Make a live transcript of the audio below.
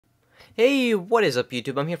Hey, what is up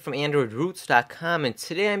YouTube? I'm here from AndroidRoots.com, and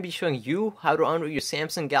today I'm going to be showing you how to unroot your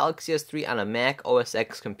Samsung Galaxy S3 on a Mac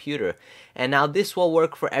OSX computer. And now this will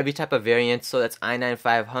work for every type of variant, so that's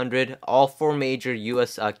i9-500, all four major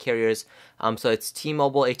US carriers. So it's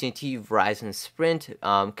T-Mobile, AT&T, Verizon, Sprint,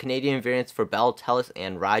 Canadian variants for Bell, Telus,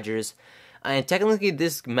 and Rogers. And technically,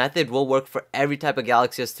 this method will work for every type of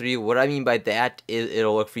Galaxy S3. What I mean by that is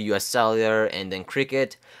it'll work for US Cellular and then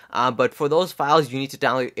Cricket. But for those files, you need to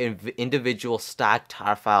download individual stock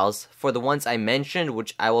tar files. For the ones I mentioned,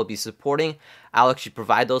 which I will be supporting, I'll actually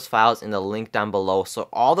provide those files in the link down below. So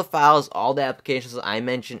all the files, all the applications I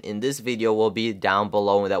mentioned in this video will be down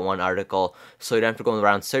below in that one article. So you don't have to go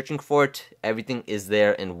around searching for it. Everything is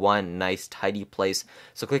there in one nice tidy place.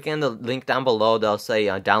 So click on the link down below. They'll say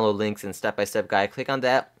download links and step-by-step guide. Click on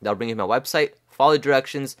that. That'll bring you to my website. Follow the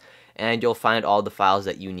directions, and you'll find all the files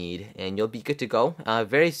that you need, and you'll be good to go.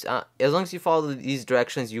 As long as you follow these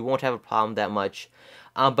directions, you won't have a problem that much.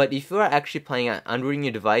 But if you are actually planning on unrooting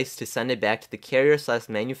your device to send it back to the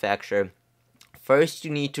carrier/manufacturer, first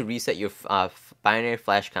you need to reset your binary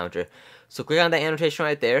flash counter. So click on that annotation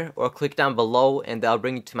right there, or click down below, and that'll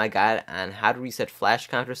bring you to my guide on how to reset flash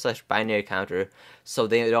counter/binary counter, so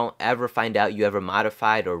they don't ever find out you ever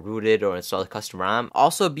modified or rooted or installed a custom ROM.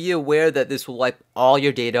 Also, be aware that this will wipe all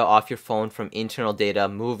your data off your phone from internal data.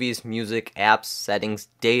 Movies, music, apps, settings,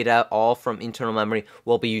 data, all from internal memory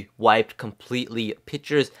will be wiped completely.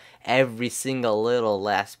 Pictures, every single little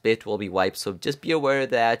last bit will be wiped, so just be aware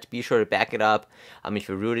of that. Be sure to back it up. If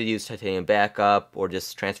you're rooted, use titanium backup, or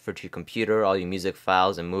just transfer to your computer all your music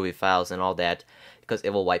files and movie files and all that, because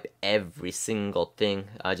it will wipe every single thing.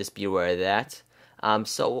 Just be aware of that.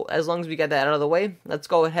 So as long as we got that out of the way, let's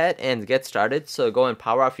go ahead and get started. So go and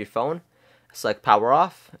power off your phone, select power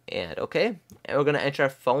off, and okay, and we're going to enter our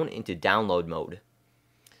phone into download mode.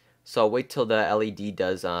 So wait till the LED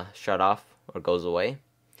does shut off or goes away,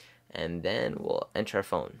 and then we'll enter our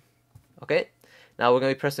phone. Okay, now we're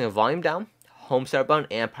going to be pressing the volume down, home start button,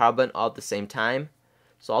 and power button all at the same time.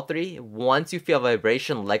 So all three. Once you feel a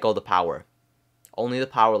vibration, let go of the power. Only the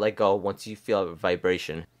power let go once you feel a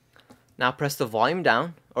vibration. Now press the volume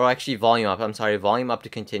down, or actually volume up, volume up to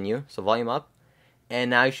continue. So volume up,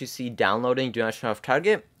 and now you should see downloading do not turn off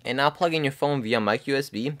target. And now plug in your phone via mic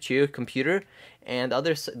USB to your computer, and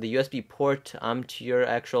the USB port to your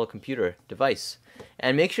actual computer device.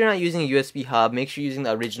 And make sure you're not using a USB hub. Make sure you're using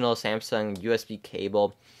the original Samsung USB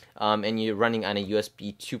cable, and you're running on a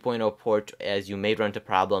USB 2.0 port, as you may run into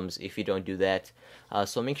problems if you don't do that.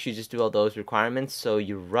 So make sure you just do all those requirements so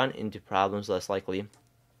you run into problems less likely.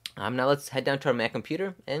 Now let's head down to our Mac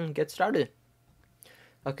computer and get started.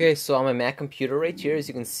 Okay, so on my Mac computer right here, as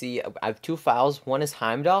you can see, I have two files. One is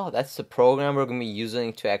Heimdall. That's the program we're going to be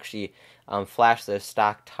using to actually flash the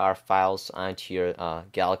stock tar files onto your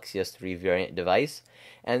Galaxy S3 variant device.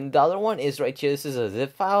 And the other one is right here. This is a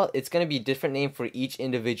zip file. It's going to be a different name for each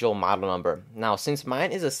individual model number. Now, since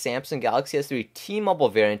mine is a Samsung Galaxy S3 T-Mobile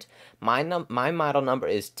variant, my model number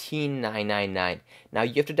is T999. Now,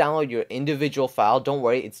 you have to download your individual file. Don't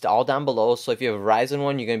worry, it's all down below. So if you have a Verizon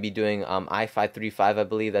one, you're going to be doing i535, I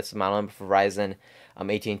believe. That's the model number for Verizon.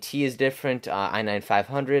 AT&T is different,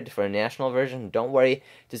 i9-500 for a national version. Don't worry,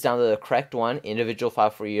 just download the correct one, individual file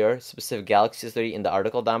for your specific Galaxy S3 in the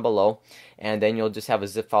article down below, and then you'll just have a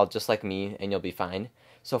zip file just like me, and you'll be fine.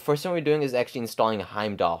 So first thing we're doing is actually installing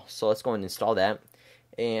Heimdall. So let's go and install that.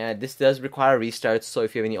 And this does require restarts, so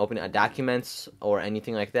if you have any open documents or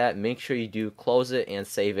anything like that, make sure you do close it and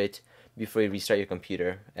save it before you restart your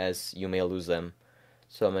computer, as you may lose them.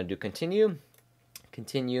 So I'm going to do continue,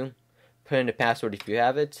 continue. Put in the password if you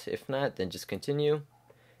have it. If not, then just continue.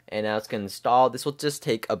 And now it's going to install. This will just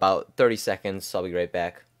take about 30 seconds, so I'll be right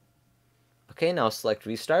back. Okay, now select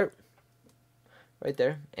restart. Right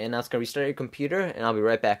there. And now it's going to restart your computer, and I'll be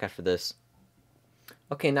right back after this.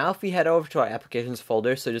 Okay, now if we head over to our applications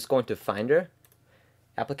folder, so just go into Finder,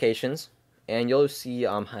 Applications, and you'll see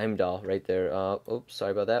Heimdall right there. Oops,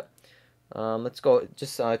 sorry about that. Let's go,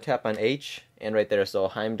 just tap on H, and right there, so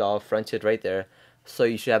Heimdall fronted right there. So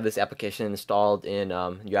you should have this application installed in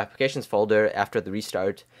your applications folder after the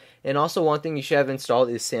restart. And also one thing you should have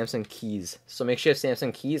installed is Samsung Keys. So make sure you have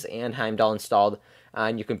Samsung Keys and Heimdall installed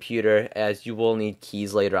on your computer, as you will need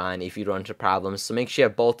Keys later on if you run into problems. So make sure you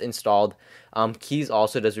have both installed. Keys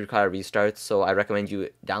also does require restarts, so I recommend you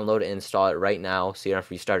download and install it right now so you don't have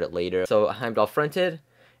to restart it later. So Heimdall fronted.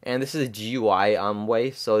 And this is a GUI way,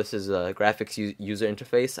 so this is a graphics user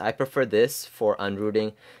interface. I prefer this for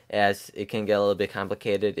unrooting, as it can get a little bit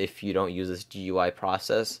complicated if you don't use this GUI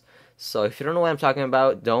process. So if you don't know what I'm talking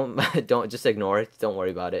about, don't just ignore it. Don't worry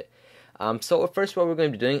about it. So first, what we're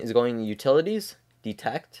going to be doing is going to Utilities,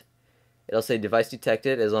 Detect, It'll say device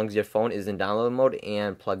detected as long as your phone is in download mode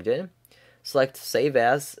and plugged in. Select save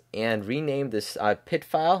as and rename this PIT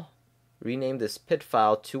file. Rename this PIT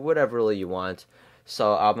file to whatever you want.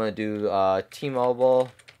 So I'm gonna do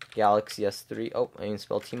T-Mobile Galaxy S3. Oh, I didn't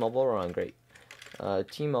spell T-Mobile wrong. Great.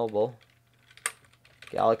 T-Mobile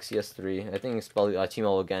Galaxy S3. I think you spelled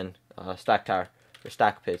T-Mobile again. Stack tar or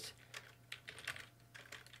stack pit.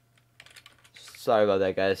 Sorry about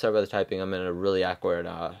that, guys. Sorry about the typing. I'm in a really awkward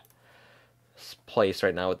place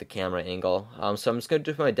right now with the camera angle. So I'm just going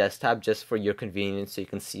to do my desktop just for your convenience so you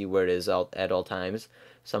can see where it is at all times.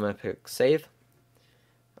 So I'm going to click save.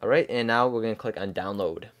 Alright, and now we're going to click on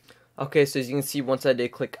download. Okay, so as you can see, once I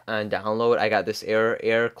did click on download, I got this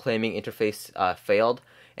error claiming interface failed.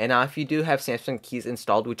 And now if you do have Samsung keys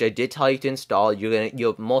installed, which I did tell you to install,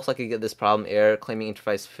 you'll most likely get this problem, error claiming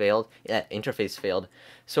interface failed.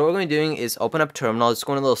 So what we're going to be doing is open up terminal. Just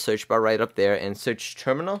go in a little search bar right up there and search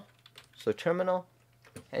terminal. So terminal,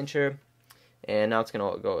 enter, and now it's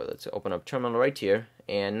going to go, let's open up terminal right here.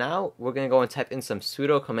 And now we're going to go and type in some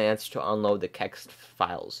sudo commands to unload the text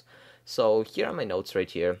files. So here are my notes right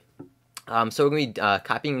here. So we're going to be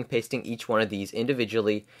copying and pasting each one of these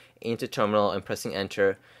individually into terminal and pressing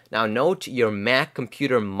enter. Now note your Mac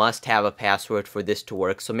computer must have a password for this to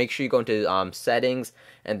work. So make sure you go into settings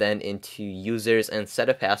and then into users and set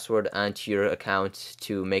a password onto your account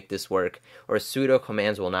to make this work. Or sudo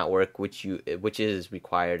commands will not work, which is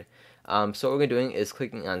required. So what we're going to be doing is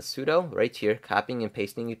clicking on sudo right here, copying and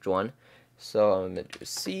pasting each one. So I'm going to do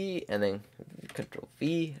C and then Control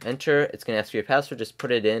V, enter. It's going to ask for your password, just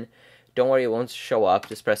put it in. Don't worry, it won't show up.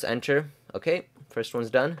 Just press enter. Okay, first one's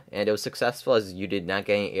done, and it was successful as you did not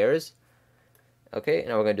get any errors. Okay,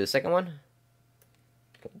 now we're going to do the second one.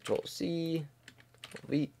 Control C, Control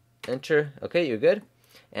V, enter. Okay, you're good.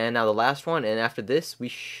 And now the last one, and after this, we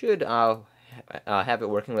should have it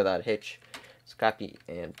working without a hitch. So copy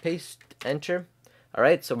and paste, enter.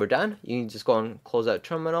 Alright, so we're done. You can just go and close out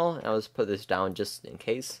terminal. I'll just put this down just in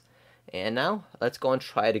case. And now, let's go and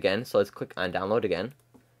try it again. So let's click on download again.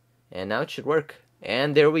 And now it should work.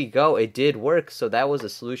 And there we go. It did work. So that was a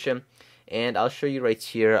solution. And I'll show you right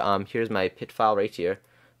here. Here's my PIT file right here.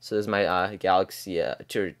 So this is my Galaxy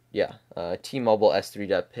T-Mobile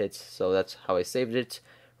S3.pit. So that's how I saved it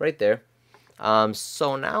right there.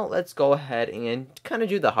 So now let's go ahead and kind of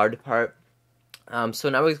do the hard part. So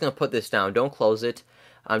now we're just going to put this down. Don't close it.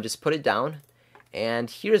 Just put it down. And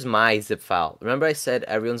here's my zip file. Remember I said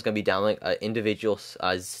everyone's going to be downloading an individual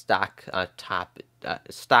stock tar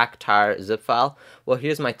zip file? Well,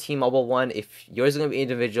 here's my T-Mobile one. If yours is going to be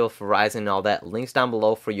individual, Verizon and all that, links down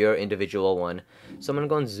below for your individual one. So I'm going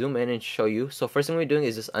to go and zoom in and show you. So first thing we're doing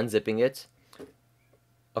is just unzipping it.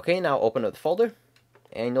 Okay, now open up the folder.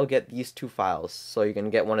 And you'll get these two files. So you're going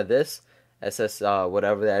to get one of this. SS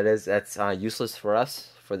whatever that is, that's useless for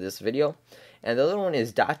us for this video. And the other one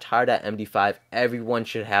is .tar.md5. Everyone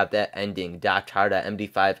should have that ending,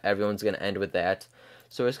 .tar.md5. Everyone's going to end with that.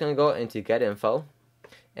 So we're just going to go into get info.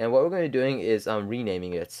 And what we're going to be doing is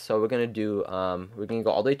renaming it. So we're going to do, we're going to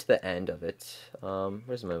go all the way to the end of it.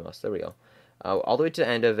 Where's my mouse? There we go. All the way to the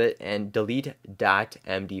end of it and delete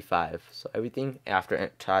 .md5. So everything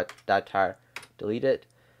after .tar, delete it.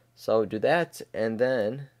 So do that and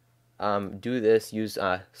then do this,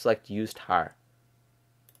 select use tar.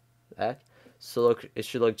 That. So look, it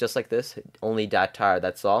should look just like this, only .tar,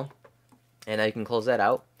 that's all. And now you can close that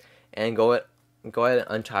out and go ahead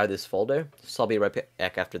and untar this folder. So I'll be right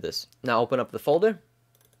back after this. Now open up the folder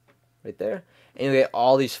right there and you get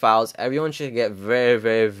all these files. Everyone should get very,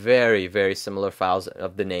 very, very, very similar files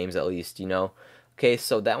of the names at least, you know. Okay,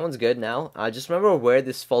 so that one's good now. Just remember where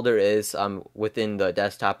this folder is within the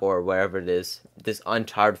desktop or wherever it is. This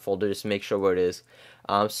untarred folder, just make sure where it is.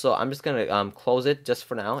 So I'm just going to close it just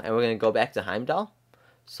for now, and we're going to go back to Heimdall.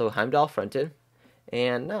 So Heimdall fronted.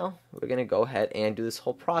 And now we're going to go ahead and do this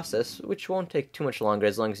whole process, which won't take too much longer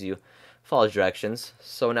as long as you follow directions.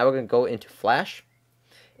 So now we're going to go into Flash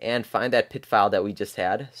and find that PIT file that we just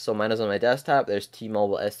had. So mine is on my desktop. There's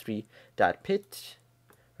T-Mobile S3.pit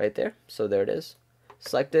right there. So there it is.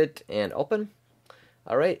 Select it and open.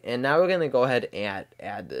 Alright, and now we're going to go ahead and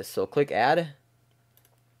add this. So click add.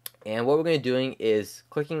 And what we're going to be doing is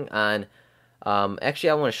clicking on, actually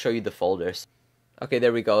I want to show you the folders. Okay,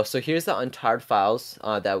 there we go. So here's the untarred files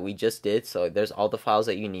that we just did. So there's all the files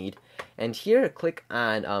that you need. And here, click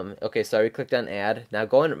on, okay, sorry, clicked on add. Now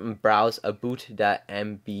go and browse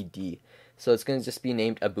aboot.mbd. So it's going to just be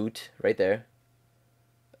named aboot right there.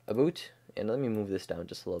 Aboot. And let me move this down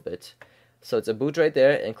just a little bit. So it's aboot right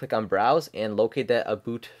there, and click on browse and locate that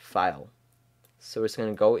aboot file. So we're just going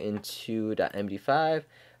to go into .md5.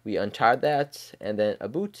 We untarred that, and then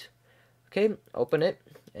aboot. Okay, open it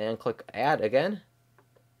and click add again.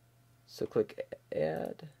 So click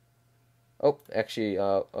add. Oh, actually,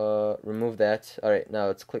 remove that. Alright, now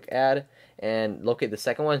let's click add and locate the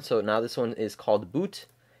second one. So now this one is called boot.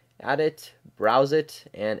 Add it, browse it,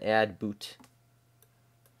 and add boot.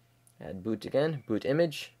 Add boot again, boot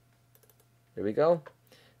image. There we go.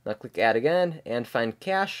 Now click add again and find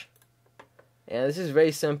cache. And this is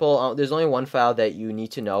very simple. There's only one file that you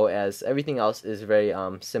need to know, as everything else is very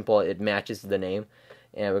simple. It matches the name.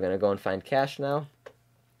 And we're going to go and find cache now.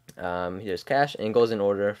 Here's cache, and it goes in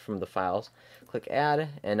order from the files. Click add,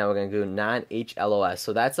 and now we're going to do non-HLOS.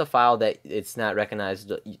 So that's a file that it's not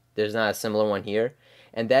recognized. There's not a similar one here.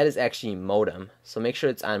 And that is actually modem. So make sure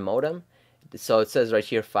it's on modem. So it says right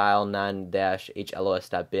here, file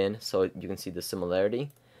non-hlos.bin, so you can see the similarity.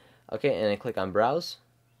 Okay, and then click on browse.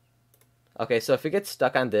 Okay, so if it gets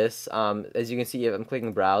stuck on this, as you can see, I'm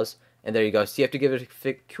clicking browse, and there you go. So you have to give it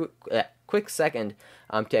a quick second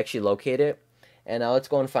to actually locate it. And now let's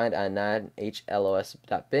go and find a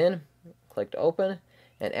non-hlos.bin. Click to open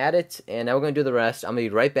and add it. And now we're going to do the rest. I'm going to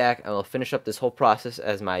be right back, and we'll finish up this whole process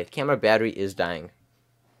as my camera battery is dying.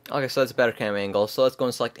 Okay, so that's a better camera angle. So let's go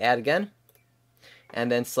and select add again.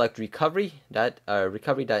 And then select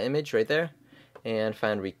recovery.image right there. And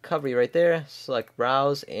find recovery right there. Select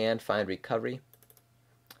browse and find recovery.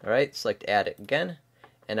 Alright, select add it again.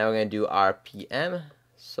 And now we're going to do RPM.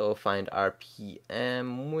 So find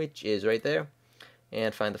RPM, which is right there.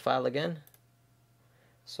 And find the file again.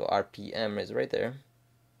 So RPM is right there.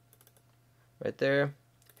 Right there.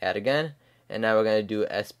 Add again. And now we're going to do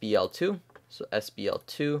SBL2. So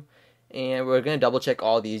SBL2. And we're going to double check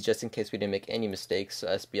all these just in case we didn't make any mistakes. So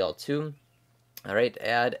SBL2. Alright,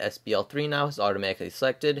 add SBL3 now. It's automatically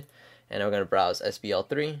selected. And we're going to browse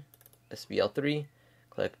SBL3. SBL3.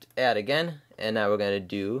 Click add again. And now we're going to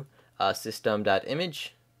do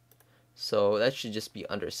system.image. So that should just be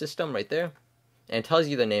under system right there. And it tells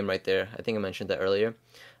you the name right there. I think I mentioned that earlier.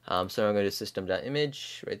 So I'm going to do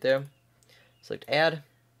system.image right there. Select add.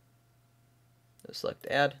 Select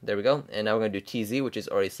add. There we go. And now we're going to do TZ, which is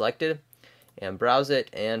already selected. And browse it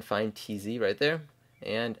and find TZ right there.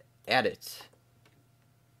 And add it.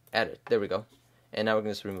 Add it. There we go. And now we're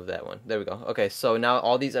going to just remove that one. There we go. Okay, so now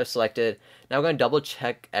all these are selected. Now we're going to double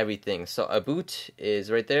check everything. So a boot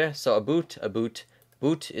is right there. So a boot,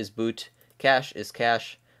 boot is boot, cache is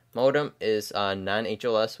cache, modem is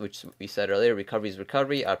non-HLS, which we said earlier, recovery is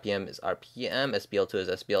recovery, RPM is RPM, SBL2 is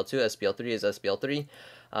SBL2, SBL3 is SBL3,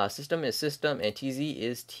 system is system, and TZ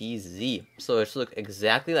is TZ. So it should look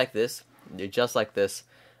exactly like this, just like this.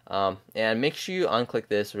 And make sure you unclick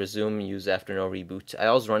this, resume use after no reboot. I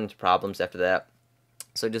always run into problems after that.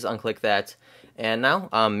 So just unclick that. And now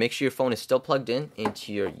make sure your phone is still plugged in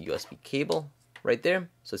into your USB cable right there.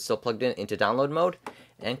 So it's still plugged in into download mode.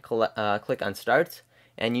 And click on start.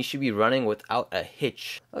 And you should be running without a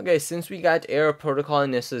hitch. Okay, since we got error protocol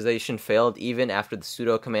initialization failed even after the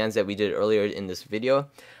sudo commands that we did earlier in this video,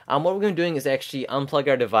 what we're going to be doing is actually unplug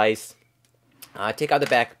our device, take out the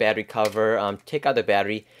back battery cover, take out the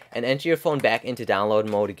battery, and enter your phone back into download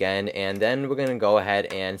mode again, and then we're going to go ahead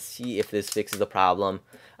and see if this fixes the problem.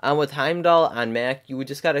 With Heimdall on Mac, you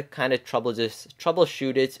just got to kind of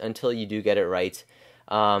troubleshoot it until you do get it right.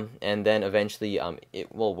 And then eventually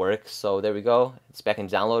it will work. So there we go. It's back in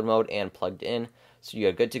download mode and plugged in. So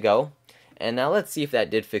you're good to go. And now let's see if that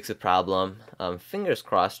did fix the problem. Fingers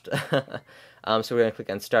crossed. So we're going to click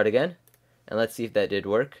on start again. And let's see if that did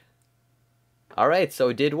work. Alright, so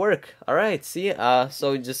it did work. Alright, see?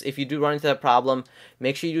 So just if you do run into that problem,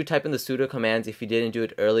 make sure you do type in the sudo commands if you didn't do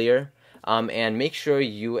it earlier. And make sure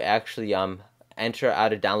you actually enter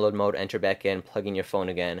out of download mode, enter back in, plug in your phone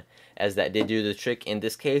again, as that did do the trick in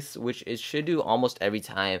this case, which it should do almost every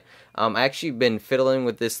time. I actually been fiddling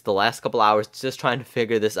with this the last couple hours, just trying to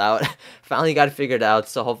figure this out. Finally got it figured out,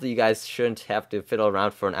 so hopefully you guys shouldn't have to fiddle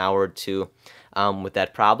around for an hour or two with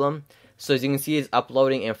that problem. So as you can see, it's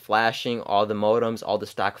uploading and flashing all the modems, all the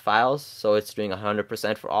stock files, so it's doing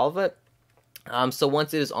 100% for all of it. So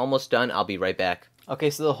once it is almost done, I'll be right back.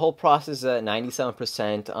 Okay, so the whole process is at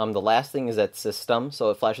 97%. The last thing is at system,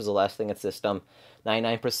 so it flashes the last thing at system,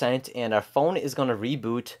 99%, and our phone is going to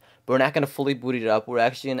reboot, but we're not going to fully boot it up. We're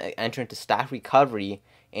actually going to enter into stock recovery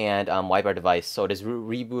and wipe our device. So it is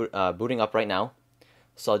booting up right now.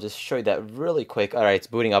 So I'll just show you that really quick. Alright, it's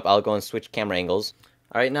booting up. I'll go and switch camera angles.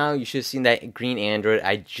 Alright, now you should have seen that green Android.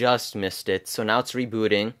 I just missed it. So now it's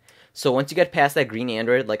rebooting. So once you get past that green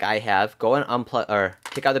Android, like I have, go and unplug or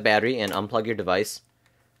take out the battery and unplug your device.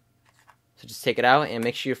 So just take it out and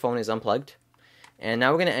make sure your phone is unplugged. And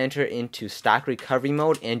now we're going to enter into stock recovery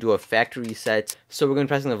mode and do a factory reset. So we're going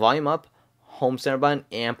to press the volume up, home center button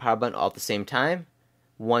and power button all at the same time.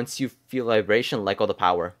 Once you feel vibration, let go of the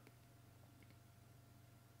power.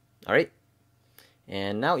 Alright.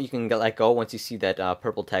 And now you can let go once you see that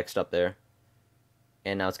purple text up there.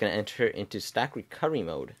 And now it's going to enter into stack recovery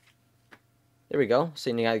mode. There we go. So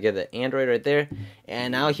you got to get the Android right there.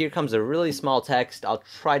 And now here comes a really small text. I'll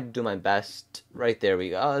try to do my best. Right there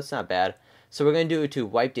we go. Oh, that's not bad. So we're going to do it to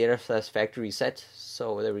wipe data / factory reset.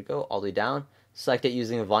 So there we go. All the way down. Select it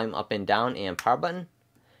using the volume up and down and power button.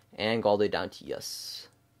 And go all the way down to yes.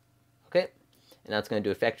 Okay. And now it's going to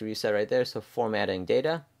do a factory reset right there. So formatting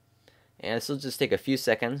data. And this will just take a few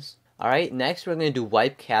seconds. Alright, next we're going to do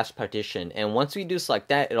wipe cache partition, and once we do select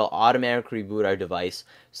that, it'll automatically reboot our device,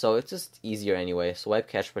 so it's just easier anyway. So wipe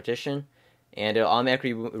cache partition, and it'll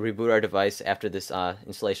automatically reboot our device after this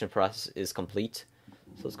installation process is complete.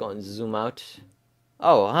 So let's go and zoom out.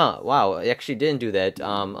 Oh, wow, it actually didn't do that.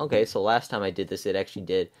 Okay, so last time I did this, it actually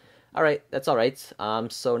did. Alright, that's alright.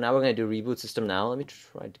 So now we're going to do reboot system now. Let me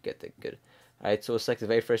try to get that good. Alright, so we'll select the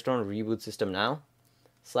very first one, reboot system now.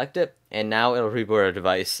 Select it, and now it'll reboot our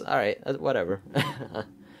device. Alright, whatever.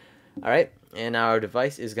 Alright, and now our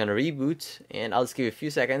device is going to reboot, and I'll just give it a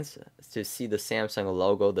few seconds to see the Samsung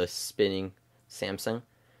logo, the spinning Samsung.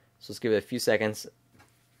 So let's give it a few seconds.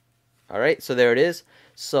 Alright, so there it is.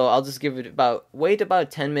 So I'll just give it wait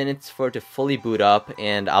about 10 minutes for it to fully boot up,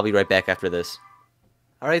 and I'll be right back after this.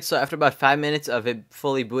 Alright, so after about 5 minutes of it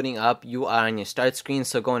fully booting up, you are on your start screen,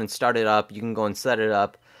 so go in and start it up. You can go and set it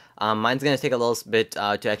up. Mine's going to take a little bit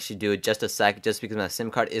to actually do it, just a sec, just because my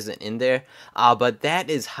SIM card isn't in there. But that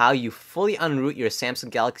is how you fully unroot your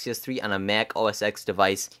Samsung Galaxy S3 on a Mac OS X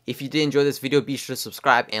device. If you did enjoy this video, be sure to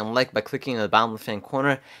subscribe and like by clicking in the bottom left-hand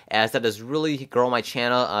corner, as that does really grow my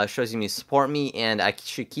channel, shows you support me, and I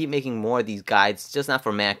should keep making more of these guides, just not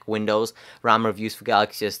for Mac, Windows, ROM reviews for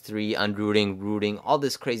Galaxy S3, unrooting, rooting, all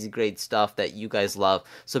this crazy great stuff that you guys love.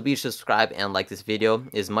 So be sure to subscribe and like this video.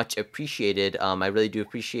 It is much appreciated. I really do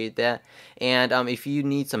appreciate that. And if you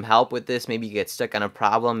need some help with this, maybe you get stuck on a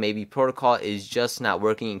problem, maybe protocol is just not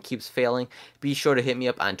working and keeps failing, be sure to hit me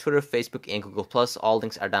up on Twitter, Facebook, and Google+. All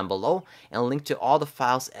links are down below, and a link to all the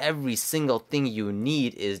files, every single thing you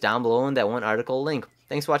need is down below in that one article link.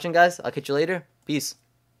 Thanks for watching, guys. I'll catch you later. Peace.